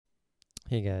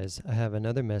Hey guys, I have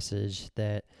another message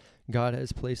that God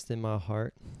has placed in my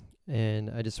heart, and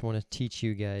I just want to teach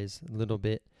you guys a little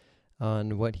bit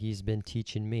on what He's been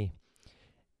teaching me.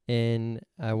 And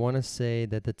I want to say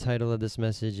that the title of this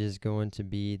message is going to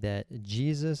be that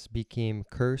Jesus became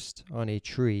cursed on a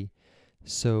tree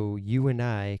so you and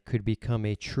I could become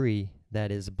a tree that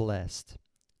is blessed.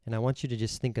 And I want you to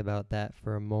just think about that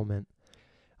for a moment.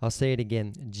 I'll say it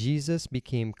again. Jesus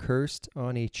became cursed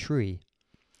on a tree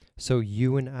so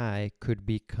you and I could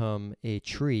become a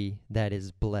tree that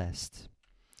is blessed.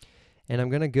 And I'm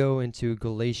going to go into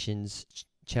Galatians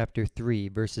chapter 3,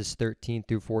 verses 13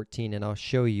 through 14, and I'll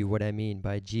show you what I mean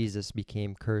by Jesus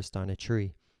became cursed on a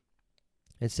tree.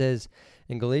 It says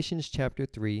in Galatians chapter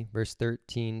 3, verse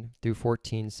 13 through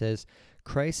 14 says,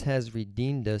 Christ has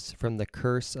redeemed us from the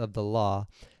curse of the law,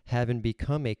 having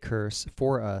become a curse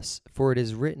for us. For it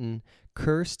is written,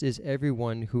 Cursed is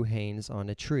everyone who hangs on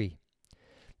a tree,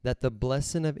 that the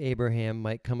blessing of Abraham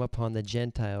might come upon the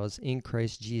Gentiles in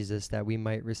Christ Jesus, that we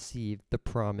might receive the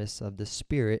promise of the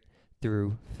Spirit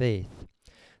through faith.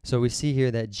 So we see here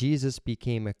that Jesus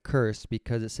became a curse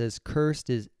because it says,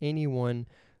 Cursed is anyone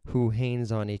who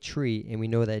hangs on a tree, and we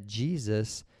know that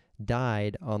Jesus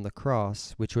died on the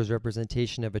cross, which was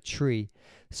representation of a tree,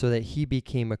 so that he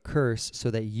became a curse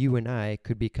so that you and I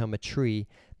could become a tree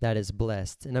that is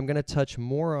blessed. And I'm going to touch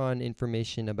more on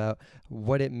information about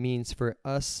what it means for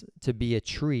us to be a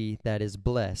tree that is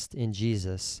blessed in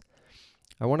Jesus.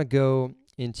 I want to go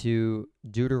into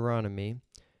Deuteronomy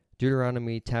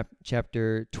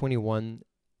chapter 21,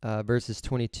 verses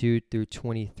 22 through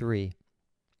 23.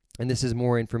 And this is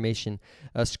more information,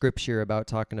 a scripture about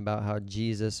talking about how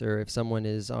Jesus, or if someone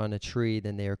is on a tree,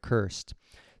 then they are cursed.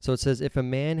 So it says, If a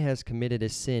man has committed a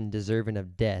sin deserving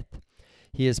of death,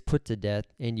 he is put to death,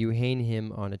 and you hang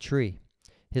him on a tree.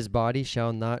 His body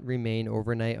shall not remain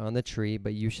overnight on the tree,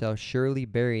 but you shall surely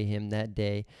bury him that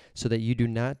day, so that you do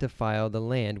not defile the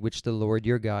land which the Lord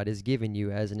your God is giving you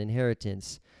as an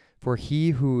inheritance. For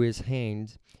he who is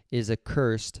hanged is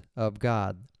accursed of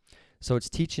God. So it's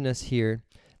teaching us here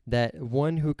that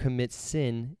one who commits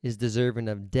sin is deserving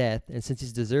of death, and since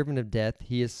he's deserving of death,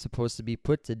 he is supposed to be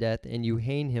put to death, and you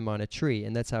hang him on a tree,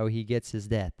 and that's how he gets his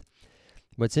death.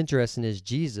 What's interesting is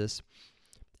Jesus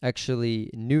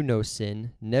actually knew no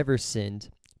sin, never sinned,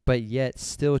 but yet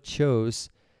still chose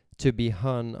to be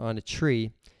hung on a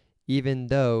tree, even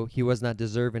though he was not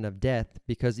deserving of death,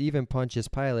 because even Pontius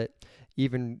Pilate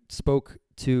even spoke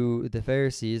to the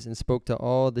Pharisees and spoke to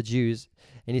all the Jews,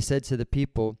 and he said to the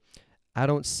people, I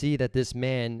don't see that this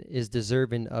man is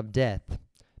deserving of death.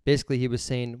 Basically, he was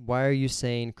saying, why are you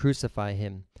saying crucify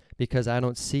him? Because I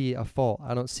don't see a fault.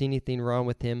 I don't see anything wrong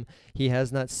with him. He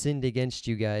has not sinned against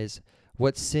you guys.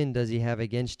 What sin does he have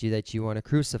against you that you want to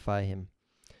crucify him?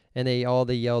 And they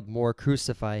yelled more,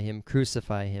 crucify him,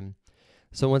 crucify him.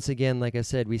 So once again, like I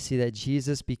said, we see that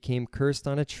Jesus became cursed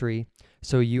on a tree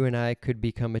so you and I could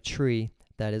become a tree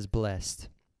that is blessed.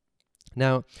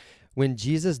 Now, when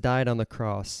Jesus died on the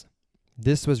cross,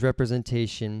 this was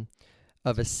representation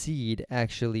of a seed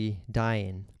actually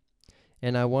dying.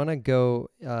 And I want to go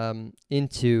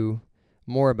into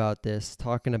more about this,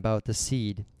 talking about the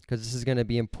seed, because this is going to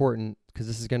be important, because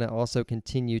this is going to also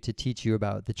continue to teach you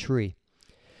about the tree.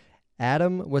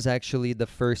 Adam was actually the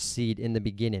first seed in the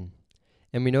beginning.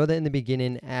 And we know that in the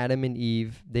beginning, Adam and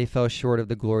Eve, they fell short of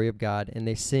the glory of God, and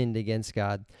they sinned against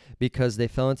God because they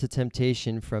fell into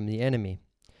temptation from the enemy.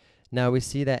 Now we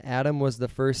see that Adam was the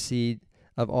first seed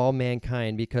of all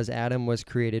mankind because Adam was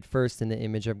created first in the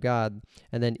image of God,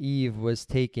 and then Eve was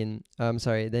Eve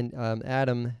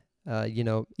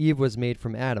was made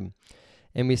from Adam.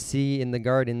 And we see in the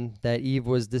garden that Eve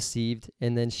was deceived,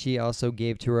 and then she also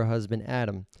gave to her husband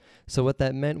Adam. So what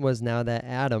that meant was now that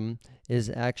Adam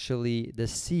is actually the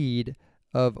seed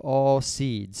of all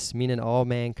seeds, meaning all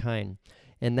mankind.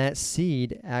 And that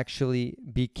seed actually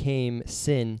became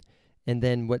sin, and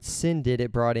then what sin did,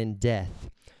 it brought in death.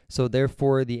 So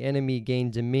therefore, the enemy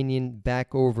gained dominion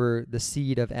back over the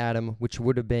seed of Adam, which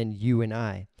would have been you and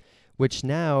I. Which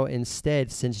now,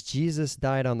 instead, since Jesus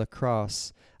died on the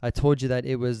cross, I told you that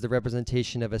it was the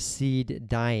representation of a seed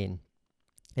dying.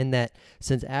 And that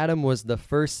since Adam was the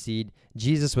first seed,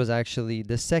 Jesus was actually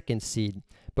the second seed.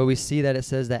 But we see that it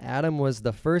says that Adam was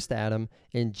the first Adam,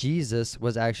 and Jesus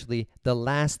was actually the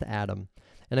last Adam.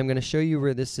 And I'm going to show you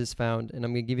where this is found, and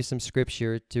I'm going to give you some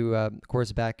scripture to, of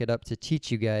course, back it up to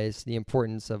teach you guys the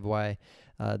importance of why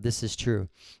this is true.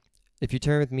 If you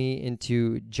turn with me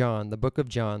into John, the book of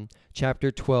John,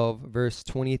 chapter 12, verse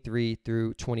 23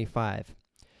 through 25.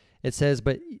 It says,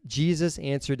 But Jesus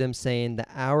answered them, saying, The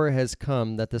hour has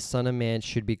come that the Son of Man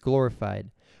should be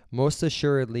glorified. Most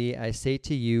assuredly, I say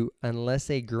to you, unless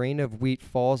a grain of wheat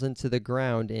falls into the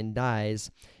ground and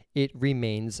dies, it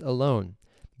remains alone.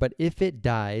 But if it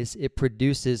dies, it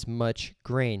produces much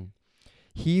grain.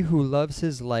 He who loves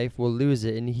his life will lose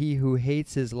it, and he who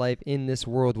hates his life in this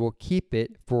world will keep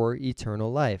it for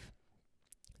eternal life.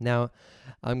 Now,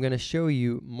 I'm going to show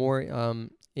you more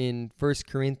in 1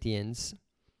 Corinthians,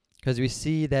 because we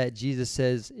see that Jesus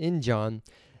says in John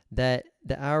that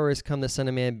the hour has come the Son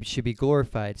of Man should be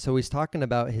glorified. So he's talking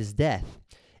about his death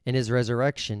and his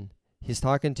resurrection. He's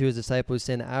talking to his disciples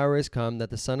saying the hour has come that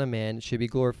the Son of Man should be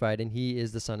glorified, and he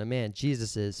is the Son of Man.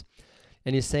 Jesus is.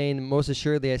 And he's saying, most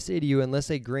assuredly I say to you, unless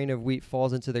a grain of wheat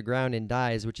falls into the ground and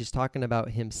dies, which he's talking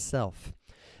about himself.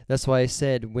 That's why I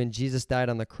said when Jesus died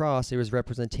on the cross, it was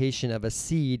representation of a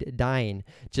seed dying,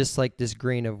 just like this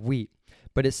grain of wheat.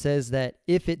 But it says that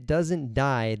if it doesn't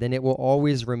die, then it will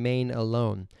always remain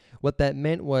alone. What that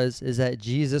meant is that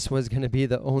Jesus was going to be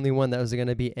the only one that was going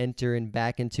to be entering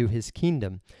back into his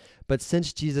kingdom. But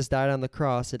since Jesus died on the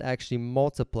cross, it actually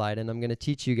multiplied, and I'm going to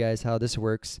teach you guys how this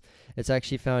works. It's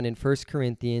actually found in 1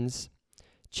 Corinthians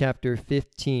chapter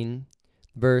 15,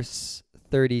 verse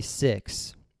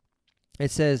 36.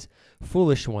 It says,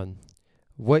 "Foolish one,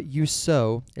 what you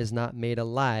sow is not made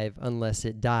alive unless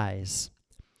it dies."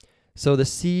 So the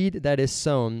seed that is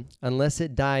sown, unless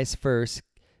it dies first,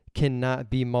 cannot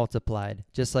be multiplied,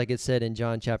 just like it said in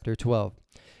John chapter 12.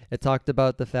 It talked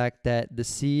about the fact that the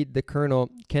seed, the kernel,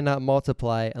 cannot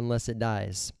multiply unless it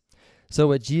dies. So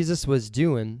what Jesus was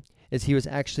doing is he was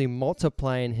actually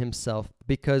multiplying himself,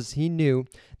 because he knew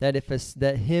that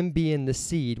that him being the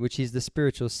seed, which he's the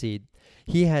spiritual seed,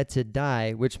 he had to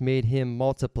die, which made him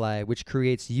multiply, which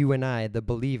creates you and I, the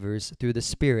believers, through the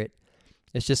Spirit.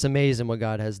 It's just amazing what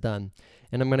God has done.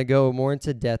 And I'm going to go more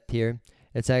into depth here.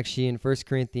 It's actually in 1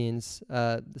 Corinthians,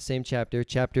 the same chapter,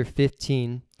 chapter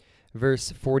 15,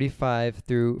 verse 45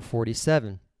 through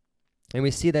 47. And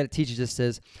we see that it teaches us,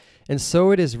 says, "And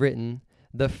so it is written,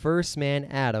 the first man,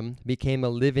 Adam, became a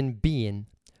living being,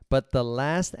 but the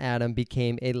last Adam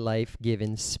became a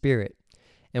life-giving spirit."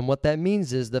 And what that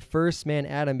means is the first man,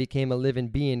 Adam, became a living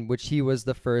being, which he was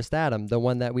the first Adam, the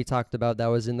one that we talked about that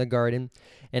was in the garden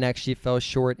and actually fell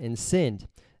short and sinned.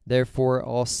 Therefore,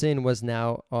 all sin was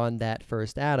now on that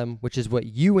first Adam, which is what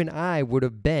you and I would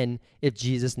have been if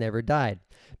Jesus never died.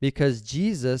 Because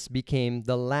Jesus became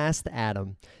the last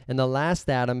Adam. And the last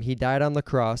Adam, he died on the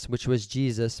cross, which was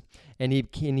Jesus, and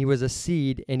he was a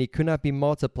seed, and he could not be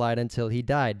multiplied until he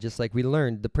died, just like we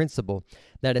learned the principle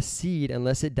that a seed,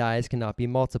 unless it dies, cannot be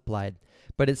multiplied.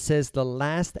 But it says the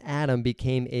last Adam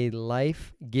became a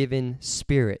life-giving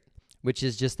spirit, which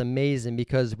is just amazing,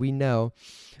 because we know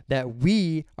that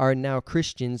we are now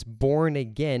Christians born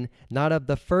again, not of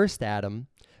the first Adam,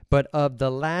 but of the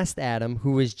last Adam,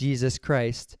 who is Jesus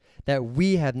Christ, that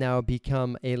we have now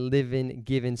become a living,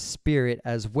 given spirit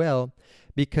as well,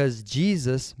 because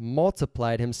Jesus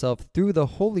multiplied himself through the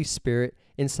Holy Spirit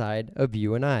inside of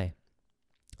you and I.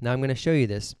 Now I'm going to show you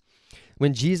this.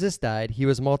 When Jesus died, he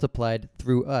was multiplied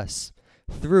through us,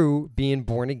 through being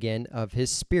born again of his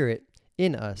Spirit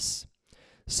in us.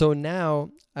 So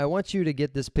now I want you to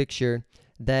get this picture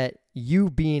that you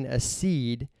being a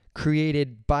seed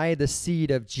created by the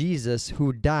seed of Jesus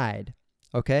who died,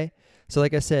 okay? So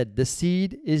like I said, the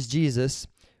seed is Jesus.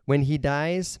 When he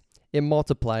dies, it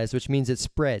multiplies, which means it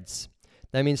spreads.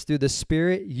 That means through the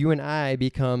Spirit, you and I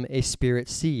become a spirit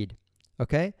seed,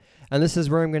 okay? And this is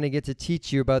where I'm going to get to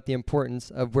teach you about the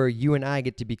importance of where you and I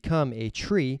get to become a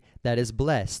tree that is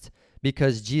blessed,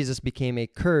 because Jesus became a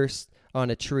curse on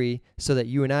a tree so that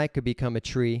you and I could become a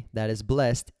tree that is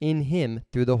blessed in him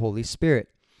through the Holy Spirit,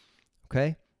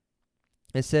 okay?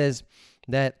 It says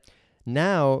that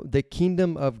now the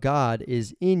kingdom of God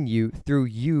is in you through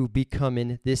you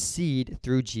becoming this seed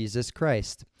through Jesus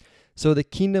Christ. So the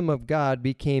kingdom of God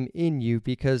became in you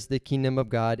because the kingdom of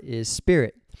God is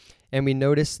spirit. And we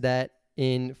notice that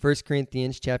in 1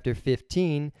 Corinthians chapter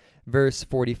 15, verse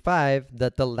 45,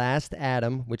 that the last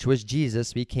Adam, which was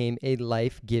Jesus, became a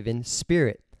life-giving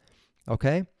spirit.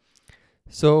 Okay?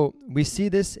 So we see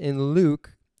this in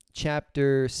Luke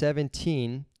chapter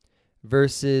 17,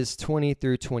 verses 20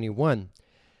 through 21.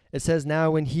 It says, "Now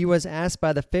when he was asked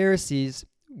by the Pharisees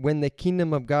when the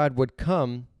kingdom of God would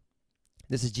come,"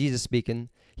 this is Jesus speaking,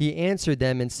 "he answered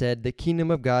them and said, the kingdom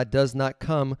of God does not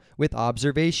come with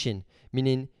observation,"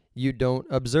 meaning you don't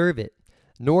observe it,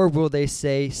 "nor will they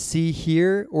say, see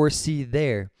here or see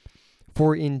there.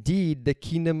 For indeed the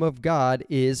kingdom of God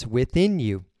is within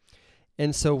you."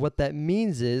 And so what that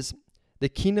means is the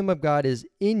kingdom of God is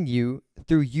in you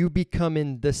through you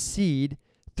becoming the seed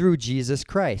through Jesus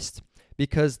Christ,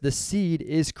 because the seed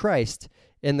is Christ.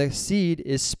 and the seed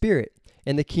is spirit,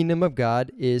 and the kingdom of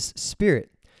God is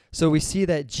spirit. So we see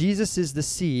that Jesus is the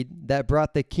seed that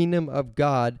brought the kingdom of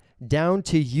God down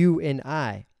to you and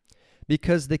I,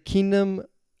 because the kingdom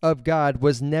of God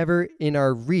was never in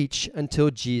our reach until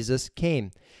Jesus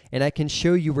came. And I can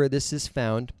show you where this is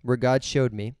found, where God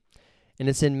showed me. And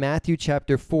it's in Matthew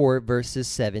chapter 4, verses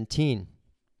 17.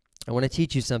 I want to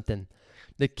teach you something.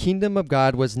 The kingdom of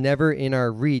God was never in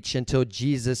our reach until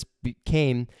Jesus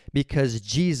came, because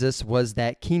Jesus was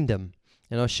that kingdom.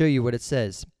 And I'll show you what it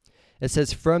says. It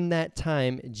says, from that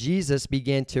time, Jesus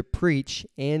began to preach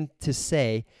and to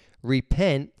say,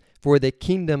 repent, for the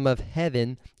kingdom of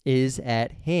heaven is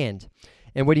at hand.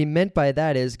 And what he meant by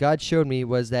that is, God showed me,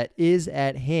 was that is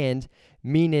at hand,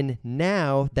 meaning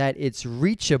now that it's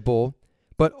reachable,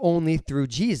 but only through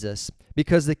Jesus.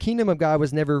 Because the kingdom of God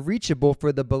was never reachable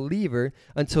for the believer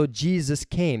until Jesus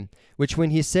came, which when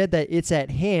he said that it's at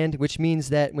hand, which means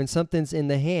that when something's in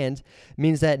the hand,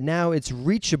 means that now it's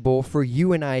reachable for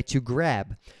you and I to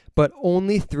grab. But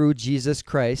only through Jesus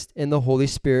Christ and the Holy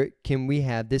Spirit can we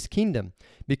have this kingdom.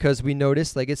 Because we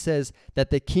notice, like it says, that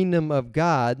the kingdom of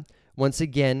God, once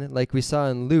again, like we saw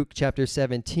in Luke chapter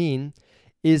 17,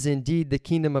 is indeed the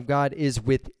kingdom of God is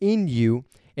within you,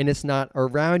 and it's not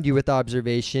around you with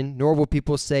observation, nor will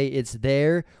people say it's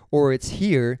there or it's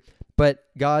here. But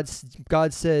God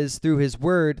says through his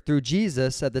word, through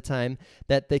Jesus at the time,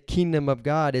 that the kingdom of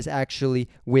God is actually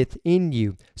within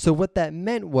you. So what that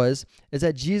meant is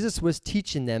that Jesus was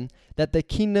teaching them that the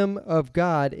kingdom of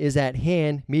God is at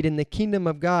hand, meaning the kingdom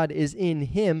of God is in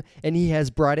him, and he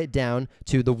has brought it down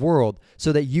to the world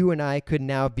so that you and I could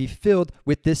now be filled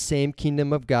with this same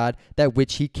kingdom of God that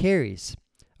which he carries.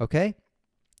 Okay?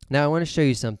 Now I want to show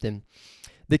you something.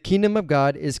 The kingdom of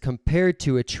God is compared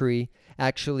to a tree,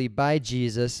 actually by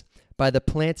Jesus, by the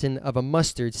planting of a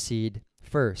mustard seed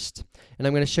first. And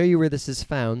I'm going to show you where this is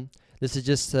found. This is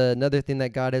just another thing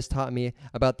that God has taught me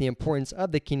about the importance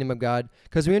of the kingdom of God,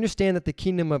 because we understand that the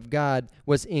kingdom of God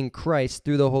was in Christ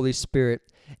through the Holy Spirit.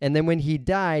 And then when he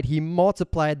died, he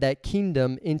multiplied that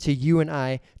kingdom into you and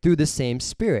I through the same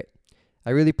Spirit. I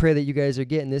really pray that you guys are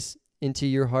getting this into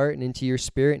your heart and into your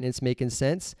spirit, and it's making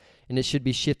sense, and it should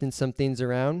be shifting some things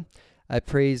around. I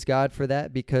praise God for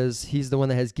that, because he's the one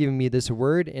that has given me this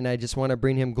word, and I just want to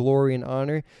bring him glory and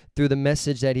honor through the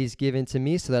message that he's given to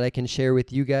me so that I can share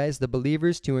with you guys, the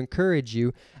believers, to encourage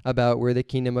you about where the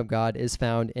kingdom of God is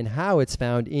found and how it's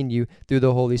found in you through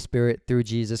the Holy Spirit, through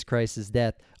Jesus Christ's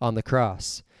death on the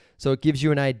cross. So it gives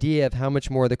you an idea of how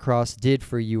much more the cross did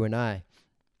for you and I.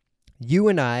 You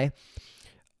and I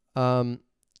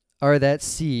are that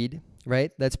seed,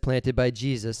 right, that's planted by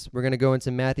Jesus. We're going to go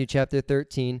into Matthew chapter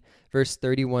 13, verse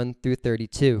 31 through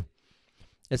 32.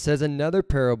 It says, another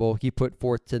parable he put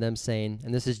forth to them, saying,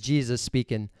 and this is Jesus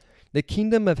speaking, the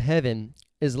kingdom of heaven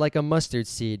is like a mustard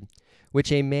seed,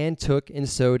 which a man took and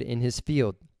sowed in his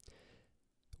field,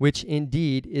 which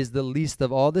indeed is the least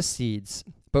of all the seeds.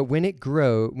 But when it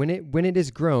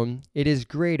is grown, it is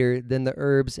greater than the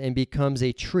herbs and becomes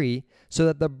a tree, so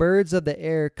that the birds of the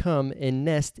air come and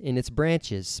nest in its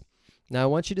branches. Now I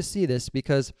want you to see this,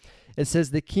 because it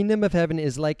says the kingdom of heaven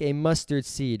is like a mustard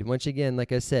seed. Once again,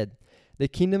 like I said, the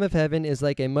kingdom of heaven is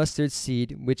like a mustard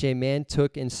seed, which a man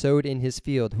took and sowed in his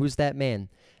field. Who's that man?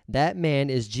 That man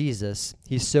is Jesus.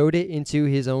 He sowed it into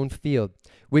his own field,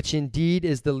 which indeed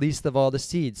is the least of all the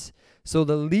seeds. So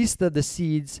the least of the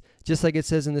seeds, just like it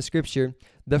says in the scripture,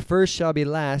 the first shall be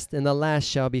last, and the last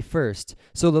shall be first.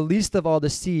 So the least of all the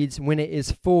seeds, when it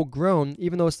is full grown,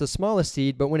 even though it's the smallest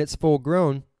seed, but when it's full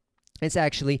grown, it's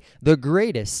actually the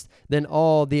greatest than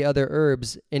all the other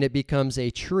herbs, and it becomes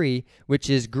a tree, which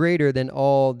is greater than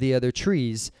all the other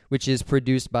trees, which is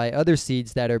produced by other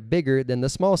seeds that are bigger than the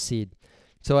small seed.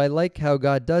 So I like how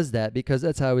God does that, because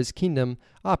that's how his kingdom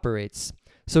operates.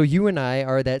 So you and I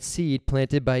are that seed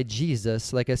planted by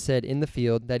Jesus, like I said, in the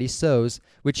field that he sows,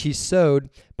 which he sowed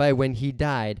by when he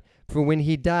died. For when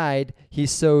he died, he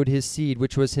sowed his seed,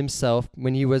 which was himself.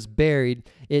 When he was buried,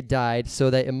 it died so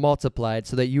that it multiplied,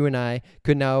 so that you and I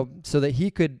could now, so that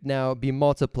he could now be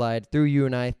multiplied through you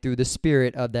and I, through the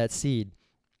spirit of that seed.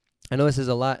 I know this is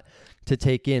a lot to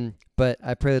take in, but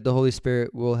I pray that the Holy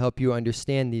Spirit will help you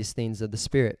understand these things of the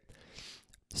Spirit.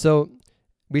 So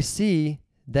we see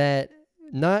that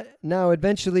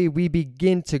eventually we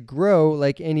begin to grow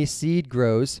like any seed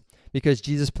grows, because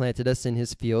Jesus planted us in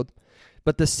his field.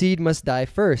 But the seed must die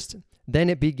first. Then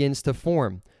it begins to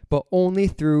form, but only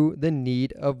through the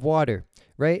need of water,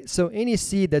 right? So any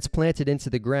seed that's planted into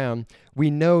the ground,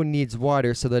 we know needs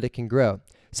water so that it can grow.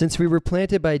 Since we were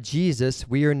planted by Jesus,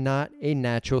 we are not a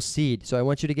natural seed. So I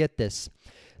want you to get this.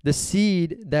 The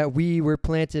seed that we were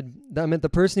planted, the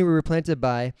person we were planted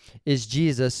by is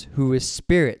Jesus, who is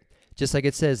spirit. Just like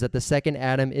it says that the second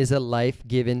Adam is a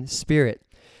life-given spirit.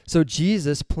 So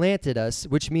Jesus planted us,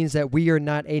 which means that we are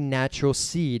not a natural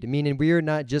seed, meaning we are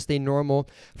not just a normal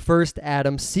first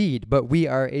Adam seed, but we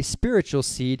are a spiritual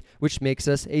seed, which makes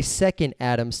us a second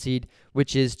Adam seed,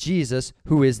 which is Jesus,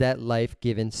 who is that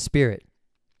life-given spirit.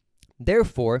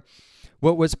 Therefore,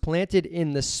 what was planted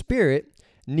in the spirit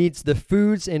needs the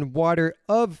foods and water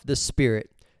of the spirit,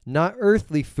 not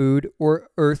earthly food or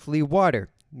earthly water.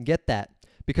 Get that?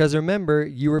 Because remember,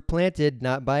 you were planted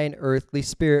not by an earthly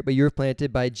spirit, but you were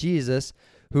planted by Jesus,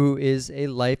 who is a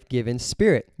life-given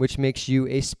spirit, which makes you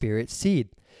a spirit seed.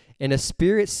 And a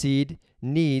spirit seed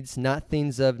needs not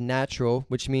things of natural,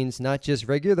 which means not just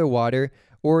regular water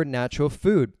or natural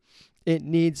food. It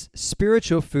needs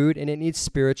spiritual food and it needs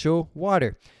spiritual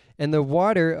water. And the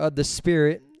water of the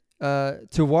spirit,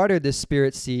 to water the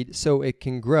spirit seed so it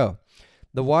can grow.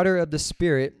 The water of the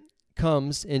spirit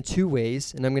comes in two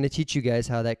ways, and I'm going to teach you guys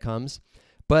how that comes,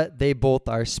 but they both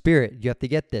are spirit. You have to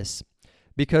get this,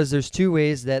 because there's two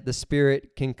ways that the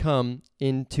spirit can come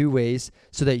in two ways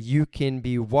so that you can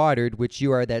be watered, which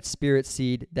you are that spirit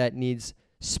seed that needs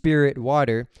spirit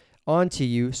water onto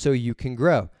you so you can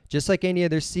grow. Just like any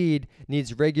other seed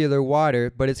needs regular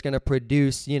water, but it's going to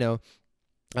produce,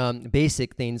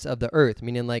 basic things of the earth,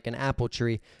 meaning like an apple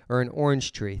tree or an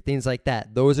orange tree, things like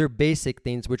that. Those are basic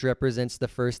things, which represents the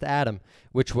first Adam,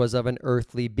 which was of an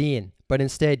earthly being. But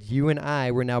instead, you and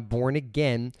I were now born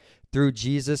again through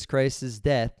Jesus Christ's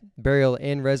death, burial,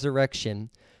 and resurrection,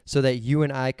 so that you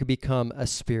and I could become a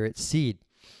spirit seed.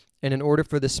 And in order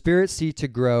for the spirit seed to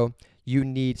grow, you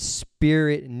need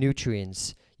spirit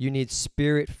nutrients. You need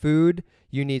spirit food.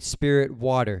 You need spirit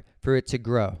water for it to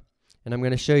grow. And I'm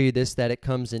going to show you this, that it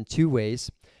comes in two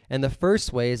ways. And the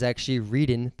first way is actually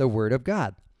reading the Word of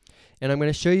God. And I'm going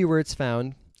to show you where it's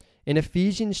found. In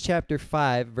Ephesians chapter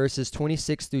 5, verses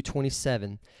 26 through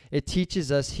 27, it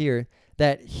teaches us here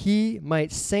that He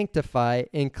might sanctify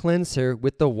and cleanse her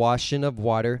with the washing of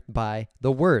water by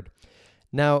the Word.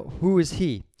 Now, who is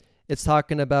He? It's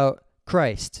talking about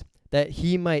Christ, that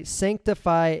He might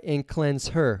sanctify and cleanse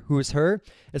her. Who is her?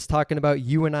 It's talking about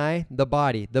you and I, the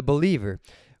body, the believer.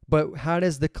 But how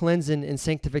does the cleansing and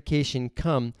sanctification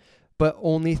come? But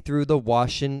only through the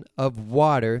washing of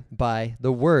water by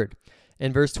the Word.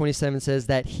 And verse 27 says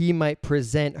that He might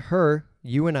present her,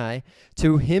 you and I,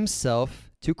 to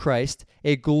Himself, to Christ,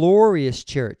 a glorious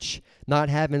church, not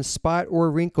having spot or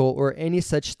wrinkle or any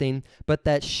such thing, but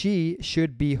that she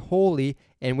should be holy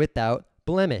and without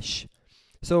blemish.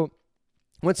 So,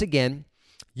 once again,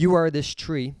 you're this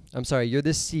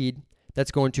seed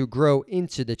that's going to grow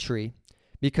into the tree,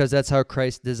 because that's how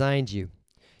Christ designed you.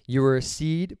 You were a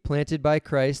seed planted by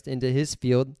Christ into His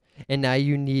field, and now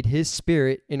you need His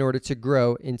Spirit in order to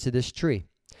grow into this tree.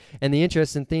 And the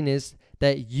interesting thing is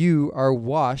that you are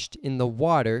washed in the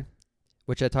water,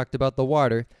 which I talked about the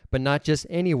water, but not just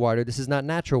any water. This is not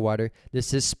natural water.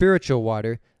 This is spiritual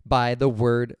water by the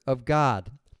Word of God.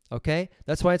 Okay?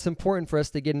 That's why it's important for us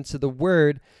to get into the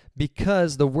Word,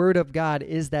 because the Word of God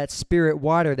is that spirit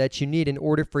water that you need in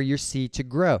order for your seed to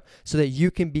grow, so that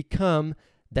you can become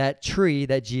that tree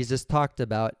that Jesus talked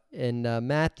about in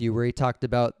Matthew, where He talked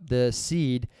about the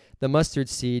seed, the mustard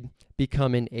seed,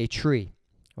 becoming a tree.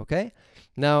 Okay?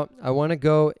 Now, I want to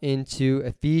go into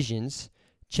Ephesians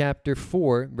chapter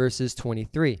 4, verses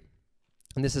 23.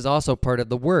 And this is also part of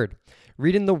the Word.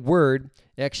 Reading the Word,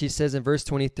 it actually says in verse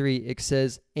 23, it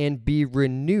says, and be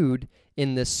renewed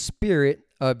in the spirit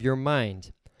of your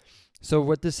mind. So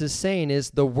what this is saying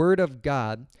is the Word of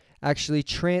God actually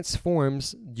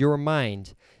transforms your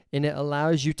mind, and it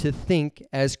allows you to think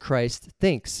as Christ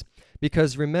thinks.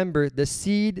 Because remember, the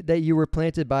seed that you were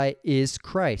planted by is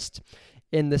Christ.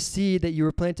 And the seed that you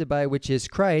were planted by, which is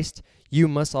Christ, you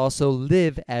must also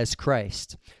live as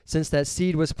Christ. Since that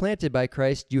seed was planted by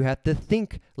Christ, you have to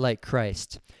think like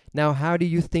Christ. Now, how do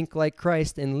you think like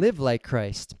Christ and live like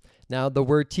Christ? Now, the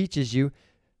Word teaches you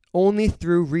only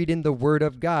through reading the Word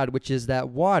of God, which is that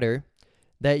water,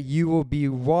 that you will be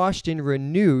washed and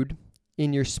renewed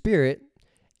in your spirit,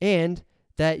 and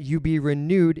that you be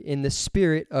renewed in the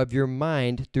spirit of your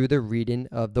mind through the reading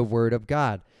of the Word of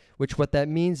God. Which what that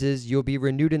means is you'll be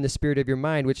renewed in the spirit of your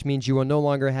mind, which means you will no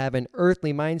longer have an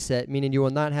earthly mindset, meaning you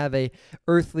will not have a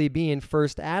earthly being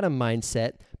first Adam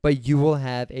mindset, but you will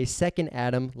have a second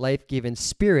Adam life-giving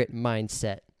spirit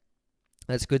mindset.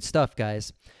 That's good stuff,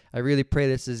 guys. I really pray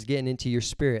this is getting into your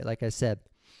spirit, like I said.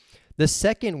 The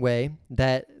second way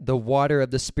that the water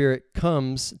of the Spirit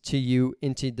comes to you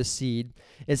into the seed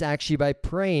is actually by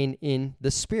praying in the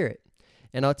Spirit.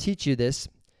 And I'll teach you this,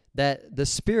 that the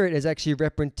Spirit is actually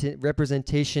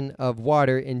representation of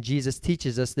water, and Jesus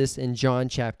teaches us this in John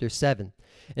chapter 7.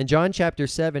 In John chapter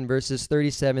 7, verses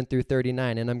 37 through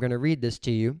 39, and I'm going to read this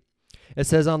to you. It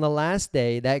says, "On the last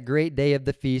day, that great day of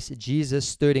the feast, Jesus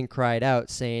stood and cried out,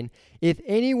 saying, 'If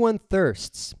anyone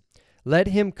thirsts, let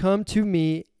him come to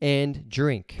me and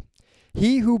drink.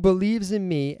 He who believes in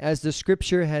me, as the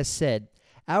scripture has said,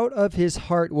 out of his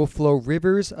heart will flow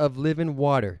rivers of living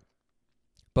water.'"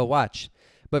 But watch.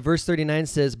 But verse 39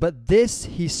 says, "But this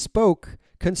he spoke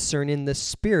concerning the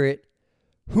Spirit,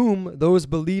 whom those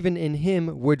believing in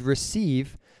him would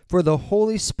receive, for the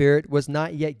Holy Spirit was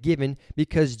not yet given,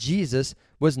 because Jesus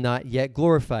was not yet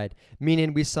glorified."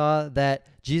 Meaning we saw that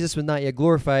Jesus was not yet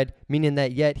glorified, meaning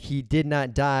that yet he did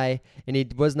not die, and he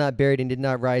was not buried, and did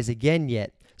not rise again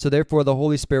yet. So therefore the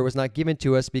Holy Spirit was not given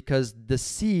to us, because the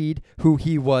seed, who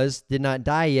he was, did not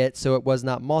die yet, so it was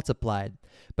not multiplied.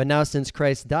 But now, since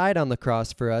Christ died on the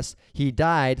cross for us, he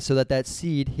died so that that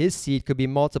seed, his seed, could be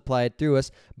multiplied through us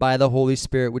by the Holy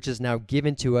Spirit, which is now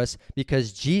given to us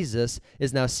because Jesus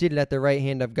is now seated at the right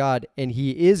hand of God, and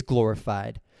he is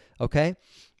glorified. Okay?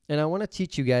 And I want to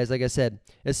teach you guys, like I said,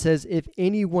 it says, "If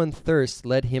anyone thirsts,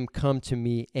 let him come to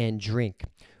me and drink."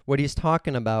 What he's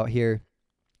talking about here,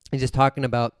 he's just talking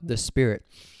about the Spirit.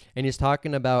 And he's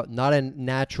talking about not a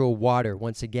natural water,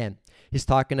 once again. He's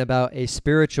talking about a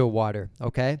spiritual water,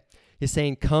 okay? He's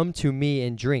saying, "Come to me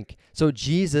and drink." So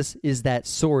Jesus is that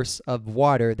source of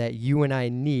water that you and I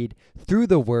need through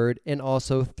the Word and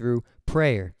also through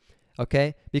prayer,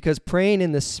 okay? Because praying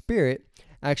in the Spirit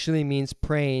actually means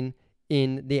praying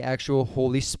in the actual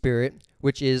Holy Spirit,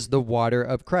 which is the water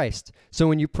of Christ. So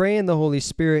when you pray in the Holy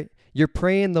Spirit, you're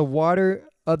praying the water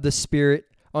of the Spirit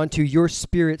onto your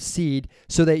spirit seed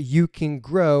so that you can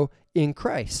grow in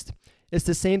Christ. It's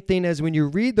the same thing as when you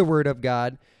read the Word of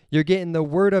God, you're getting the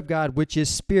Word of God, which is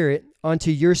Spirit,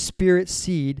 onto your spirit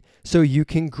seed so you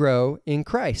can grow in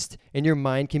Christ, and your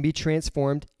mind can be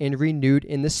transformed and renewed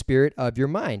in the spirit of your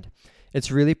mind.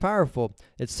 It's really powerful.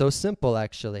 It's so simple,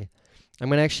 actually. I'm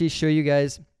going to actually show you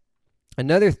guys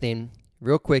another thing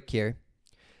real quick here,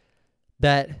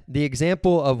 that the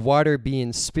example of water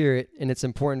being spirit, and it's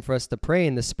important for us to pray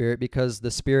in the Spirit because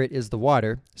the Spirit is the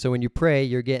water. So when you pray,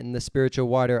 you're getting the spiritual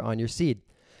water on your seed.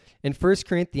 In 1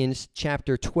 Corinthians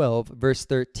chapter 12, verse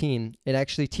 13, it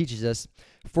actually teaches us,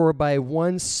 "For by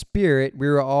one Spirit we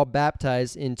were all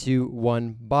baptized into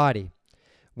one body,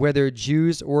 whether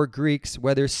Jews or Greeks,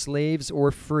 whether slaves or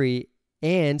free,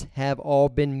 and have all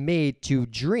been made to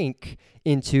drink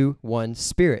into one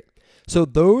Spirit." So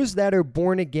those that are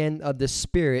born again of the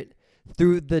Spirit,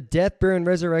 through the death, burial, and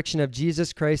resurrection of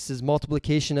Jesus Christ's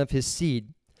multiplication of his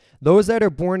seed, those that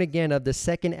are born again of the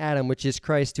second Adam, which is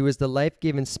Christ, who is the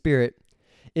life-giving Spirit,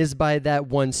 is by that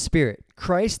one Spirit.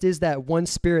 Christ is that one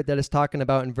Spirit that is talking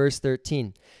about in verse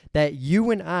 13, that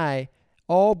you and I,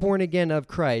 all born again of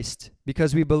Christ,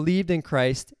 because we believed in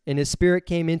Christ, and his Spirit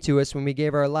came into us when we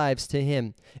gave our lives to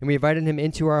him, and we invited him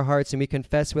into our hearts, and we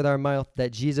confess with our mouth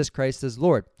that Jesus Christ is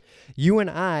Lord. You and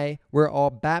I were all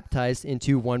baptized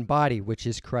into one body, which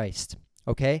is Christ,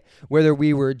 okay? Whether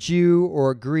we were Jew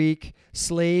or Greek,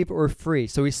 slave or free.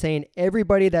 So he's saying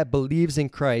everybody that believes in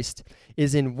Christ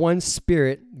is in one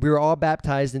Spirit. We were all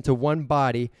baptized into one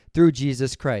body through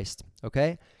Jesus Christ,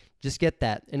 okay? Just get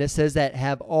that. And it says that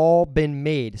have all been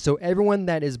made. So everyone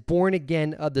that is born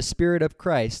again of the Spirit of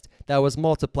Christ that was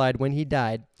multiplied when he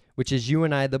died, which is you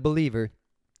and I, the believer,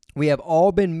 we have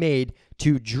all been made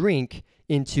to drink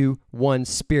into one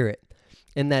Spirit,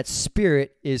 and that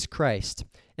Spirit is Christ.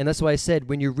 And that's why I said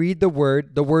when you read the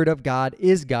Word of God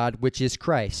is God, which is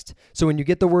Christ. So when you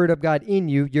get the Word of God in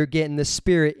you, you're getting the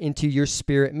Spirit into your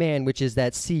spirit man, which is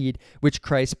that seed which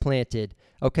Christ planted,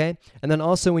 okay? And then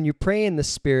also when you pray in the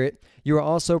Spirit, you're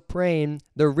also praying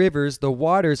the rivers, the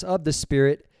waters of the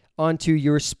Spirit onto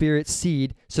your spirit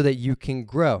seed so that you can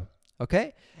grow,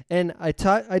 okay? And I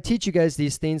teach you guys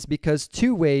these things because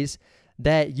two ways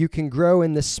that you can grow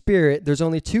in the Spirit, there's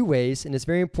only two ways, and it's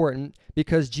very important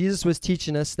because Jesus was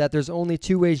teaching us that there's only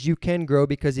two ways you can grow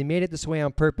because he made it this way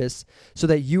on purpose so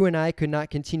that you and I could not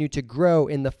continue to grow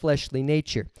in the fleshly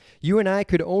nature. You and I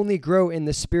could only grow in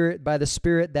the Spirit by the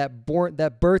Spirit that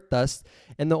birthed us,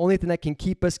 and the only thing that can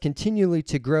keep us continually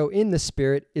to grow in the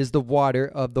Spirit is the water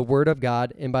of the Word of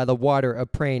God and by the water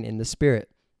of praying in the Spirit.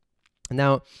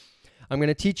 Now, I'm going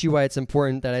to teach you why it's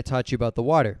important that I taught you about the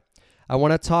water. I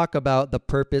want to talk about the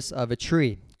purpose of a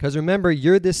tree. Because remember,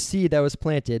 you're this seed that was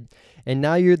planted, and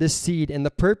now you're this seed, and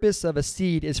the purpose of a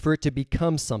seed is for it to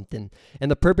become something.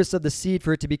 And the purpose of the seed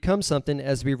for it to become something,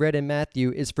 as we read in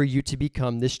Matthew, is for you to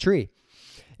become this tree.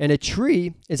 And a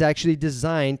tree is actually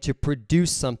designed to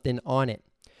produce something on it.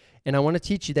 And I want to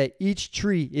teach you that each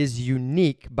tree is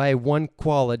unique by one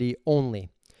quality only.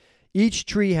 Each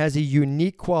tree has a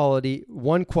unique quality,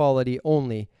 one quality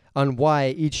only, on why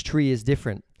each tree is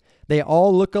different. They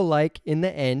all look alike in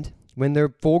the end when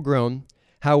they're full grown.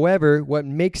 However, what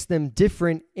makes them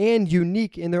different and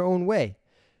unique in their own way?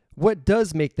 What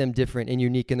does make them different and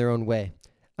unique in their own way?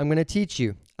 I'm going to teach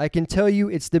you. I can tell you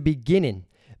it's the beginning,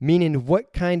 meaning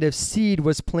what kind of seed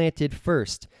was planted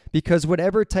first. Because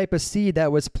whatever type of seed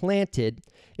that was planted,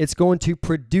 it's going to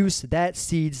produce that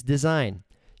seed's design.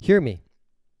 Hear me.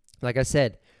 Like I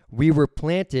said, we were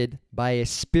planted by a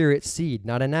spirit seed,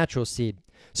 not a natural seed.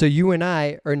 So you and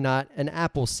I are not an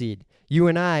apple seed. You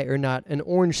and I are not an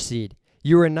orange seed.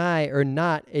 You and I are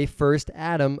not a first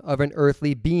Adam of an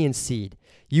earthly being seed.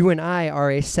 You and I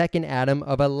are a second Adam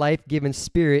of a life-given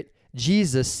spirit,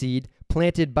 Jesus seed,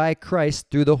 planted by Christ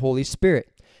through the Holy Spirit.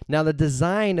 Now, the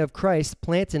design of Christ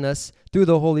planting us through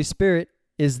the Holy Spirit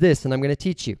is this, and I'm going to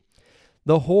teach you.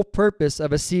 The whole purpose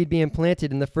of a seed being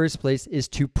planted in the first place is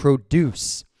to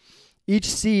produce. Each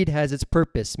seed has its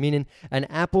purpose, meaning an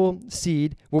apple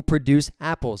seed will produce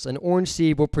apples, an orange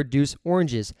seed will produce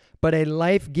oranges, but a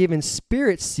life-given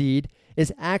spirit seed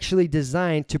is actually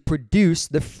designed to produce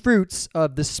the fruits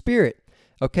of the Spirit,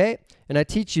 okay? And I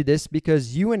teach you this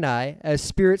because you and I, as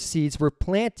spirit seeds, were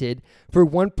planted for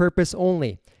one purpose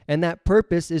only, and that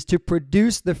purpose is to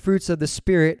produce the fruits of the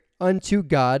Spirit unto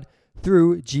God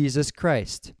through Jesus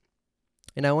Christ.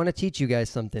 And I want to teach you guys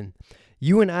something.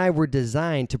 You and I were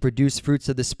designed to produce fruits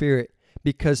of the Spirit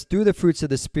because through the fruits of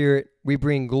the Spirit, we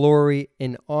bring glory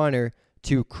and honor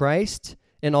to Christ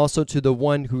and also to the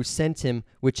one who sent him,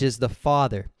 which is the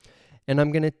Father. And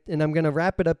I'm gonna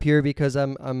wrap it up here because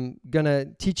I'm gonna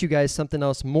teach you guys something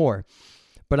else more.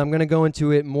 But I'm gonna go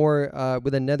into it more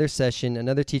with another session,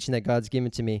 another teaching that God's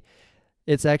given to me.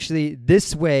 It's actually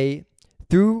this way,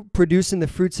 through producing the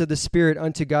fruits of the Spirit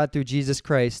unto God through Jesus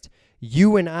Christ,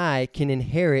 you and I can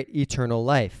inherit eternal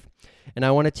life. And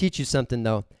I want to teach you something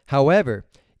though. However,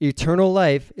 eternal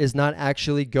life is not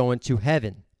actually going to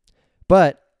heaven.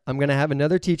 But I'm going to have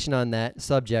another teaching on that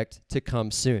subject to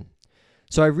come soon.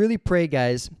 So I really pray,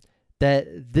 guys,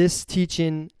 that this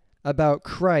teaching about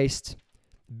Christ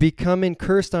becoming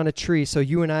cursed on a tree so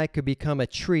you and I could become a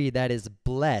tree that is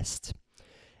blessed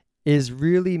is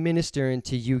really ministering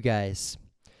to you guys.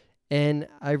 And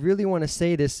I really want to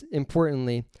say this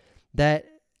importantly, that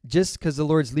just because the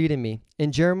Lord's leading me,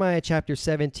 in Jeremiah chapter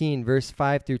 17, verse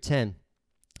 5 through 10,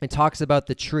 it talks about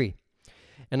the tree.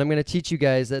 And I'm going to teach you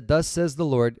guys that thus says the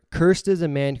Lord, cursed is a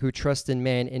man who trusts in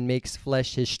man and makes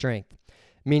flesh his strength.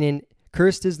 Meaning,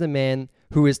 cursed is the man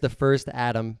who is the first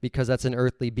Adam, because that's an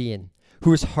earthly being,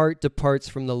 whose heart departs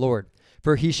from the Lord.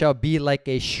 For he shall be like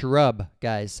a shrub,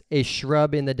 guys, a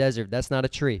shrub in the desert. That's not a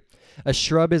tree. A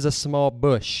shrub is a small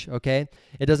bush, okay?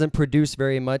 It doesn't produce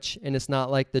very much, and it's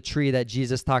not like the tree that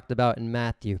Jesus talked about in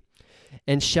Matthew.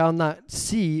 And shall not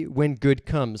see when good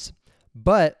comes,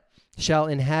 but shall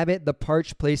inhabit the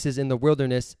parched places in the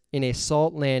wilderness in a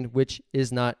salt land which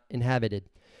is not inhabited.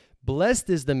 Blessed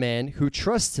is the man who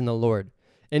trusts in the Lord,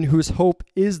 and whose hope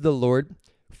is the Lord,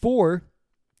 for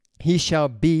he shall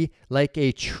be like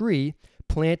a tree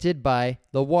planted by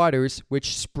the waters,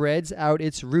 which spreads out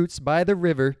its roots by the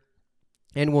river,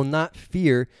 and will not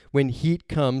fear when heat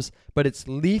comes, but its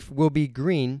leaf will be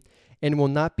green, and will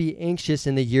not be anxious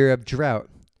in the year of drought,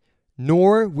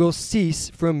 nor will cease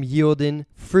from yielding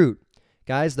fruit.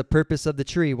 Guys, the purpose of the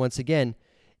tree, once again,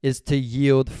 is to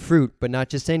yield fruit, but not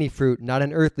just any fruit, not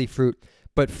an earthly fruit,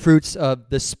 but fruits of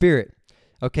the Spirit,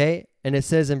 okay? And it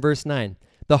says in verse 9,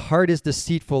 the heart is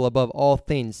deceitful above all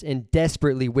things and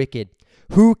desperately wicked.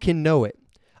 Who can know it?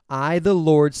 I, the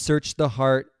Lord, search the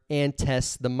heart and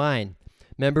test the mind.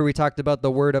 Remember, we talked about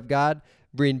the word of God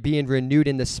being renewed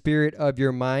in the spirit of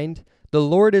your mind. The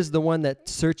Lord is the one that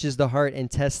searches the heart and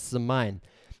tests the mind,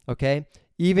 okay?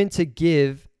 Even to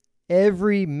give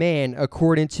every man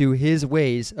according to his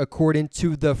ways, according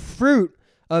to the fruit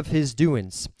of his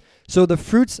doings. So the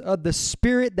fruits of the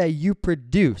Spirit that you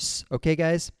produce, okay,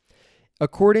 guys?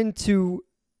 According to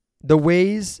the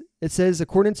ways, it says,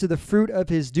 according to the fruit of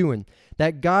his doing,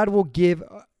 that God will give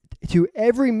to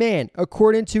every man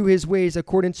according to his ways,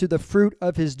 according to the fruit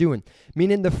of his doing.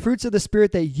 Meaning the fruits of the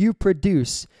Spirit that you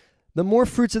produce, the more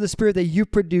fruits of the Spirit that you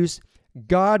produce,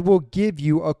 God will give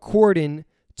you according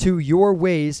to your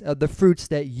ways of the fruits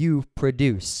that you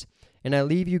produce. And I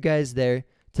leave you guys there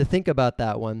to think about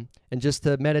that one and just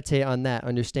to meditate on that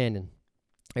understanding.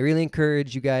 I really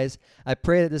encourage you guys. I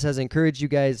pray that this has encouraged you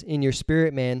guys in your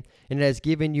spirit, man, and it has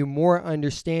given you more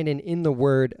understanding in the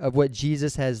Word of what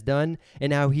Jesus has done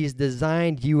and how He's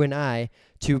designed you and I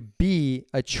to be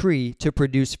a tree to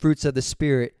produce fruits of the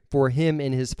Spirit for Him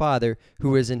and His Father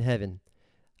who is in heaven.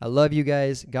 I love you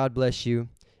guys. God bless you.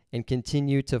 And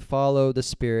continue to follow the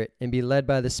Spirit and be led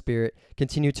by the Spirit.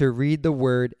 Continue to read the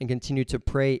Word and continue to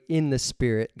pray in the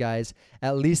Spirit, guys.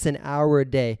 At least an hour a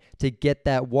day to get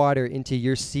that water into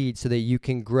your seed so that you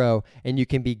can grow and you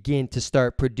can begin to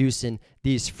start producing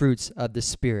these fruits of the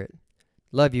Spirit.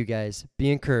 Love you guys.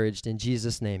 Be encouraged in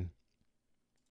Jesus' name.